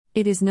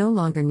It is no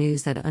longer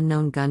news that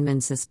unknown gunmen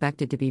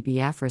suspected to be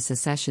Biafra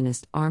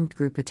secessionist armed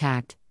group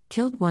attacked,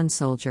 killed one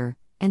soldier,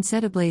 and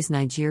set ablaze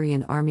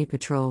Nigerian Army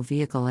patrol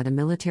vehicle at a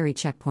military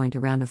checkpoint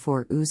around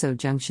Afor Uzo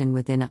Junction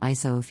within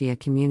Isofia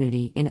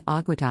community in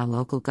Aguata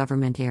local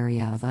government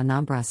area of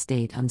Anambra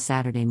State on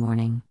Saturday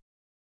morning.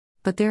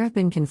 But there have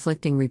been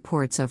conflicting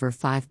reports over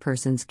 5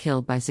 persons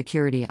killed by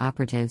security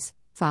operatives,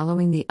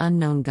 following the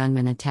unknown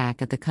gunman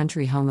attack at the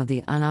country home of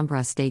the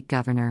Anambra State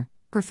Governor,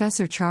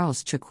 Professor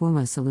Charles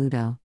Chukwuma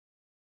Saludo.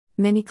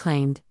 Many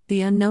claimed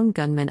the unknown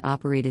gunman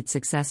operated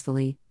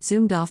successfully,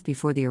 zoomed off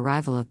before the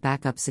arrival of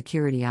backup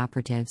security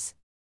operatives.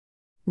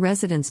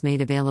 Residents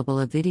made available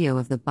a video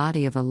of the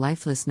body of a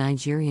lifeless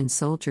Nigerian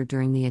soldier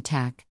during the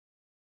attack.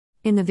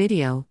 In the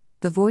video,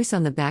 the voice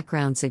on the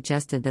background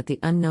suggested that the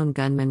unknown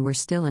gunmen were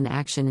still in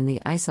action in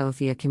the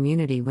Isofia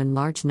community when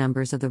large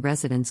numbers of the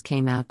residents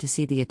came out to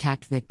see the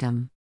attacked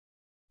victim.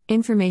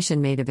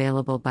 Information made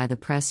available by the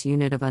press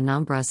unit of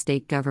Anambra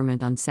State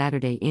Government on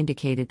Saturday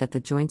indicated that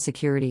the joint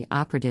security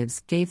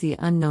operatives gave the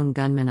unknown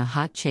gunmen a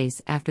hot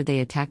chase after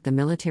they attacked the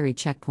military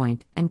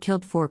checkpoint and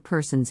killed 4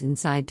 persons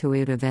inside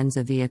Toyota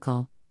Venza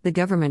vehicle, the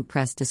government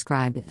press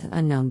described as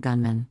unknown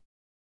gunmen.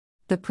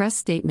 The press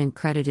statement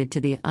credited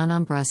to the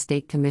Anambra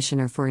State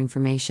Commissioner for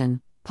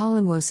Information,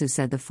 Paul Nwosu,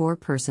 said the 4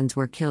 persons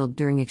were killed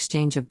during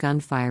exchange of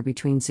gunfire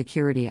between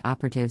security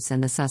operatives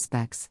and the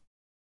suspects.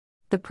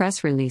 The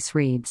press release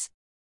reads,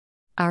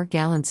 "Our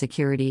gallant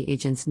security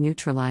agents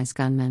neutralized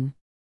gunmen.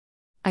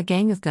 A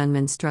gang of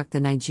gunmen struck the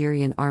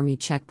Nigerian Army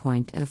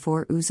checkpoint at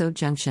Afor Uzo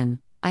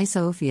Junction,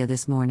 Isofia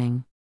this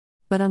morning.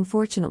 But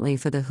unfortunately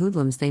for the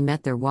hoodlums, they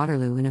met their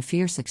Waterloo in a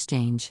fierce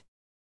exchange.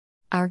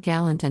 Our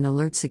gallant and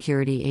alert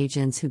security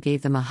agents who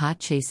gave them a hot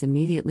chase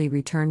immediately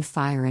returned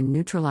fire and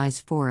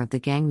neutralized 4 of the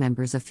gang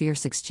members. A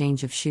fierce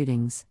exchange of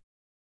shootings.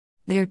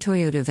 Their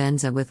Toyota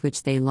Venza with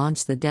which they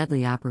launched the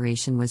deadly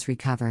operation was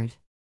recovered."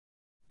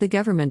 The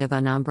government of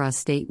Anambra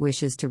State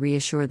wishes to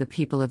reassure the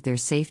people of their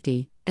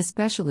safety,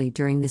 especially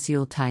during this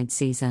Yuletide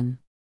season.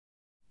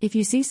 If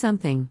you see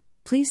something,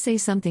 please say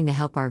something to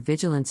help our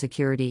vigilant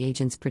security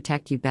agents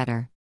protect you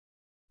better.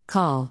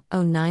 Call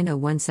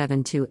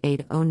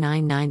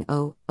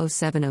 09017280990,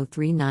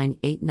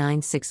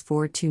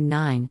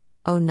 07039896429,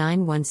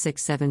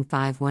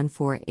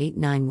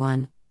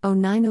 09167514891,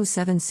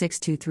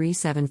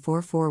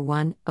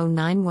 09076237441,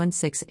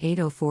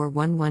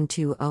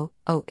 09168041120,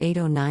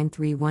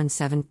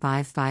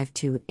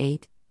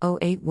 08093175528,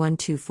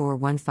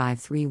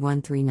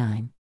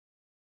 08124153139.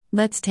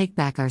 Let's take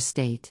back our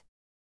state.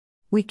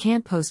 We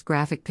can't post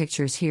graphic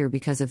pictures here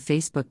because of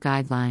Facebook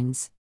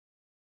guidelines.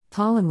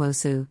 Paul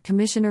Nwosu,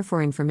 Commissioner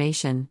for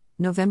Information,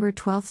 November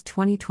 12,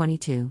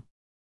 2022.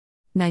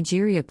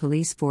 Nigeria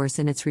Police Force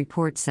in its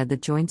report said the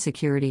joint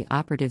security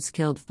operatives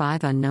killed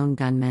 5 unknown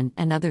gunmen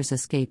and others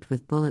escaped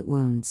with bullet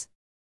wounds.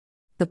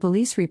 The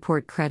police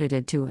report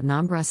credited to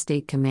Anambra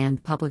State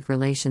Command Public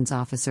Relations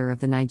Officer of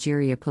the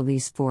Nigeria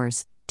Police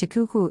Force,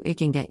 Tikuku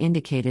Ikenga,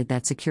 indicated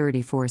that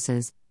security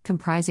forces,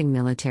 comprising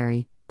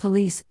military,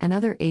 police, and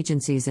other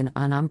agencies in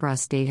Anambra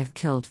State have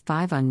killed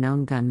 5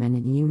 unknown gunmen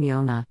in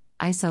Uniona,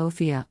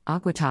 Isofia,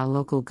 Aguata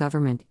local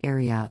government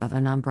area of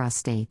Anambra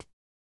State.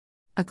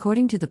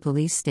 According to the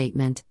police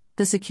statement,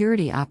 the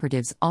security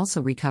operatives also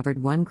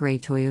recovered 1 gray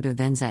Toyota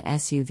Venza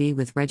SUV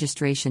with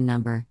registration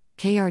number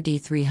KRD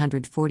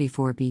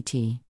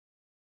 344BT.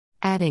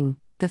 Adding,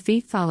 the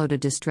feat followed a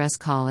distress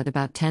call at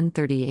about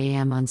 10:30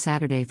 a.m. on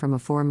Saturday from a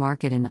Afor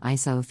market in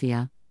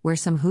Isofia, where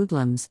some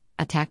hoodlums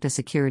attacked a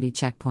security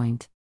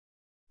checkpoint.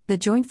 The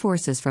joint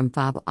forces from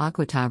FOB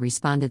Aguata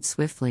responded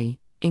swiftly,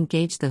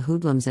 engaged the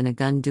hoodlums in a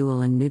gun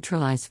duel and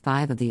neutralized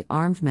 5 of the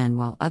armed men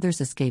while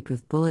others escaped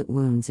with bullet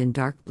wounds in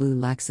dark blue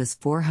Lexus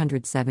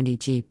 470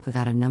 Jeep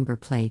without a number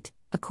plate,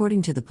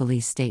 according to the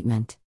police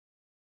statement.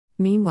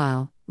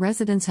 Meanwhile,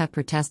 residents have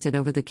protested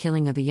over the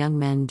killing of a young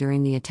man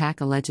during the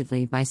attack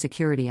allegedly by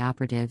security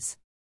operatives.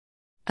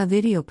 A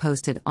video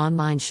posted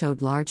online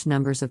showed large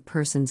numbers of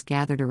persons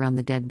gathered around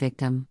the dead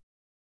victim.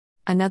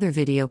 Another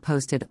video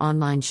posted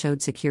online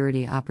showed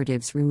security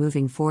operatives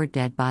removing 4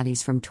 dead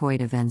bodies from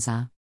Toyota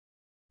Venza.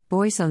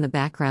 Voice on the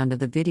background of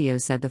the video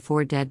said the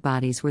 4 dead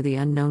bodies were the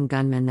unknown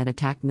gunmen that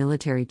attacked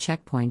military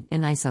checkpoint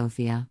in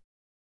Isofia.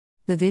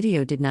 The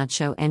video did not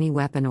show any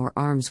weapon or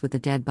arms with the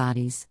dead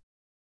bodies.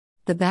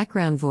 The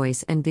background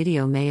voice and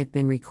video may have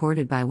been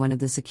recorded by one of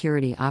the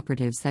security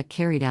operatives that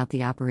carried out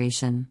the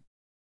operation.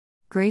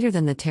 Greater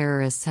than the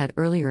terrorists had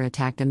earlier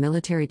attacked a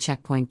military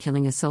checkpoint,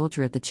 killing a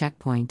soldier at the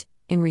checkpoint.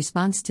 In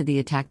response to the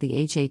attack, the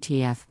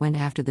HATF went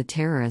after the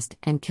terrorist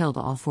and killed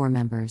all 4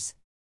 members.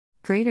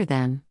 Greater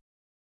than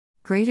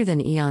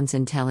Eon's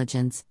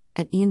Intelligence,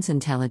 at Eon's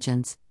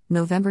Intelligence,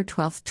 November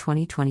 12,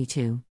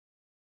 2022.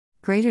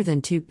 Greater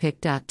than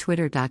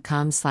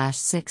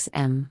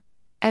 2pic.twitter.com/6m,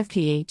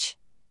 FPH,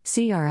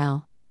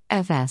 CRL,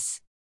 FS.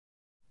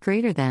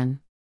 Greater than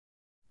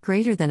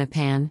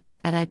APAN,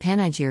 at IPAN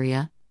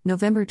Nigeria,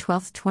 November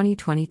 12,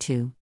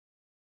 2022.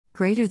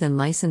 Greater than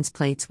license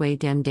plates weigh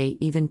dem day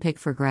even pick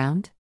for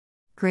ground?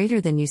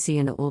 Greater than you see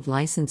an old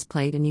license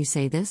plate and you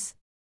say this?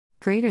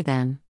 Greater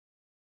than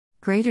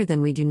Greater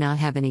than we do not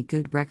have any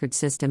good record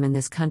system in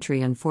this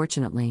country,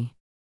 unfortunately.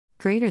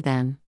 Greater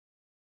than.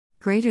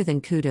 Greater than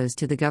kudos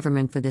to the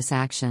government for this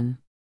action.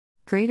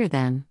 Greater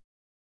than.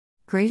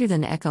 Greater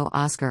than Echo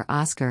Oscar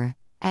Oscar,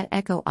 at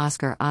Echo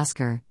Oscar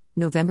Oscar,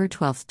 November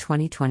 12,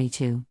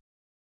 2022.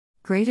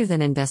 Greater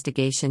than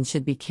investigation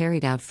should be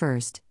carried out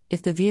first.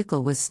 If the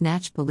vehicle was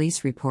snatched,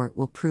 police report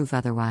will prove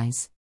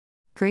otherwise.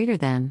 Greater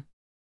than.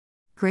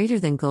 Greater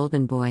than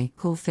Golden Boy,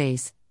 Cool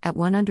Face, at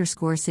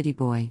 1_City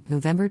Boy,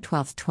 November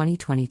 12,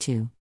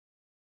 2022.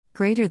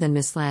 Greater than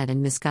misled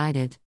and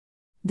misguided.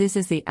 This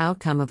is the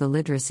outcome of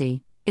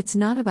illiteracy. It's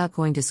not about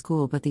going to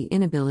school but the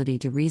inability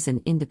to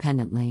reason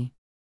independently.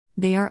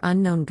 They are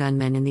unknown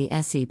gunmen in the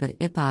SE but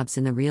IPOBs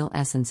in the real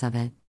essence of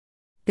it.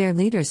 Their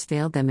leaders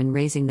failed them in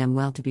raising them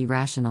well to be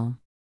rational.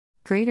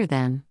 Greater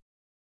than.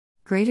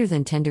 Greater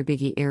than Tender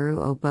Biggie Eru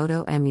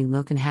Obodo Emi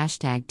Lokan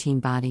 # Team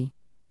Body.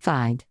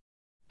 Fide.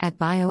 At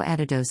Bio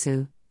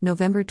Adidosu,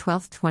 November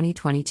 12,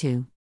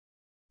 2022.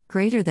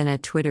 Greater than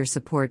at Twitter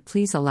support.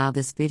 Please allow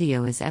this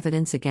video as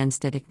evidence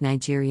against etic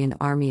Nigerian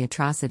army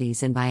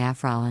atrocities in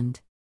Biafraland.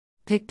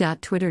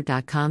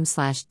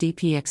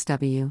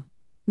 pic.twitter.com/dpxw.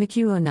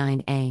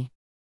 McHugh09A.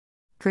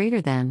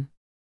 Greater than.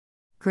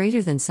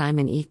 Greater than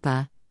Simon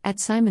Ikpa, at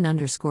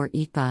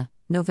Simon_Ikpa,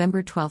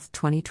 November 12,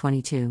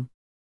 2022.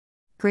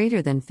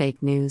 Greater than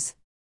fake news.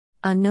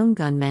 Unknown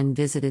gunmen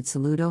visited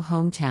Saludo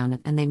hometown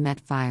and they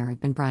met fire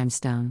and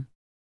brimstone.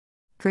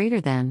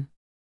 Greater than.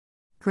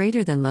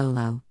 Greater than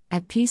Lolo,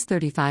 at Peace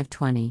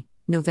 3520,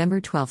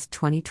 November 12,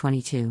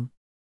 2022.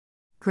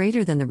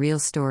 Greater than the real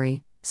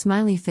story.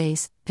 Smiley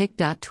face,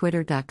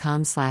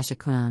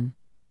 pic.twitter.com/akunan.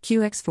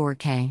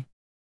 QX4K.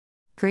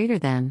 Greater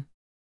than.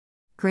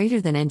 Greater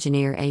than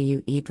engineer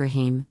AU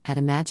Ibrahim, at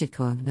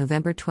Imagitco,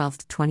 November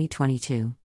 12, 2022.